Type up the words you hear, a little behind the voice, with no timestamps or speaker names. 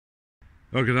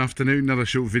Well, good afternoon. Another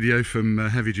short video from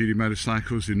Heavy Duty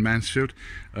Motorcycles in Mansfield.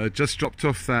 Just dropped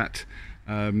off that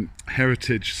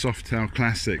Heritage Softail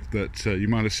Classic that you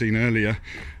might have seen earlier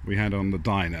we had on the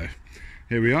Dyno.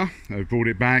 Here we are. I brought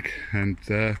it back, and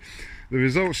the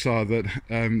results are that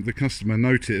the customer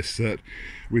noticed that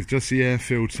with just the air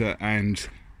filter and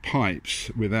pipes,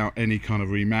 without any kind of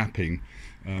remapping,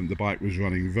 the bike was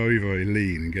running very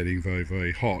lean and getting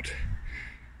very hot.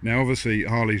 Now obviously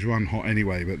Harleys run hot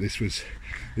anyway, but this was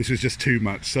just too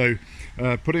much. So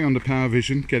putting on the power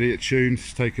vision, getting it tuned,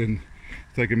 it's taken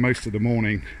most of the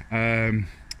morning, in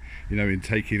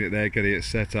taking it there, getting it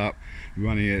set up,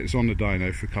 running it. It's on the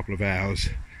dyno for a couple of hours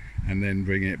and then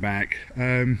bringing it back.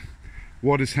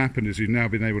 What has happened is we've now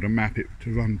been able to map it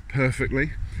to run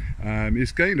perfectly.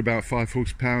 It's gained about 5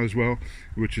 horsepower as well,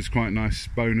 which is quite a nice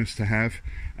bonus to have.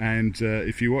 And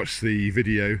if you watch the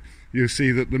video, you'll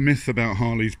see that the myth about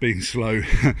Harleys being slow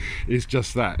is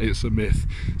just that, it's a myth.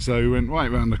 So we went right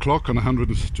around the clock on 100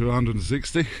 to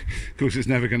 160. Of course, it's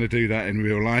never going to do that in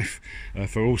real life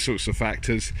for all sorts of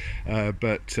factors,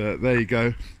 but there you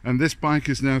go. And this bike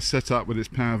is now set up with its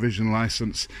power vision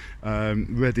license,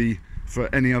 ready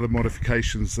for any other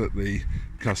modifications that the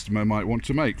customer might want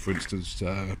to make. For instance,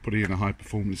 putting in a high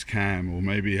performance cam, or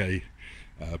maybe a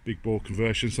big bore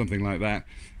conversion, something like that,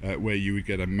 where you would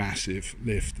get a massive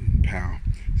lift in power.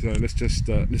 So let's just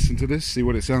listen to this, see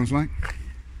what it sounds like.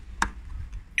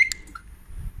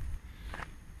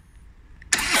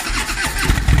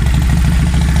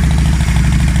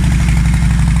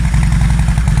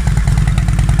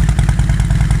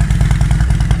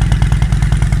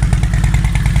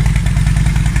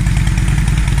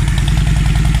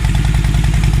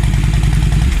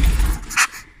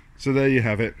 So there you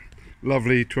have it.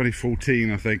 Lovely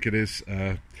 2014, I think it is,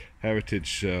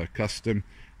 Heritage Custom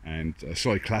and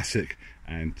Classic,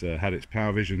 and had its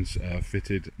power visions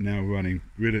fitted, now running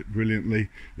brilliantly. A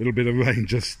little bit of rain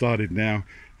just started now.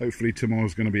 Hopefully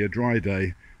tomorrow's going to be a dry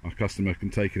day. Our customer can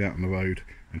take it out on the road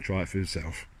and try it for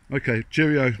himself. Okay,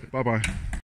 cheerio, bye bye.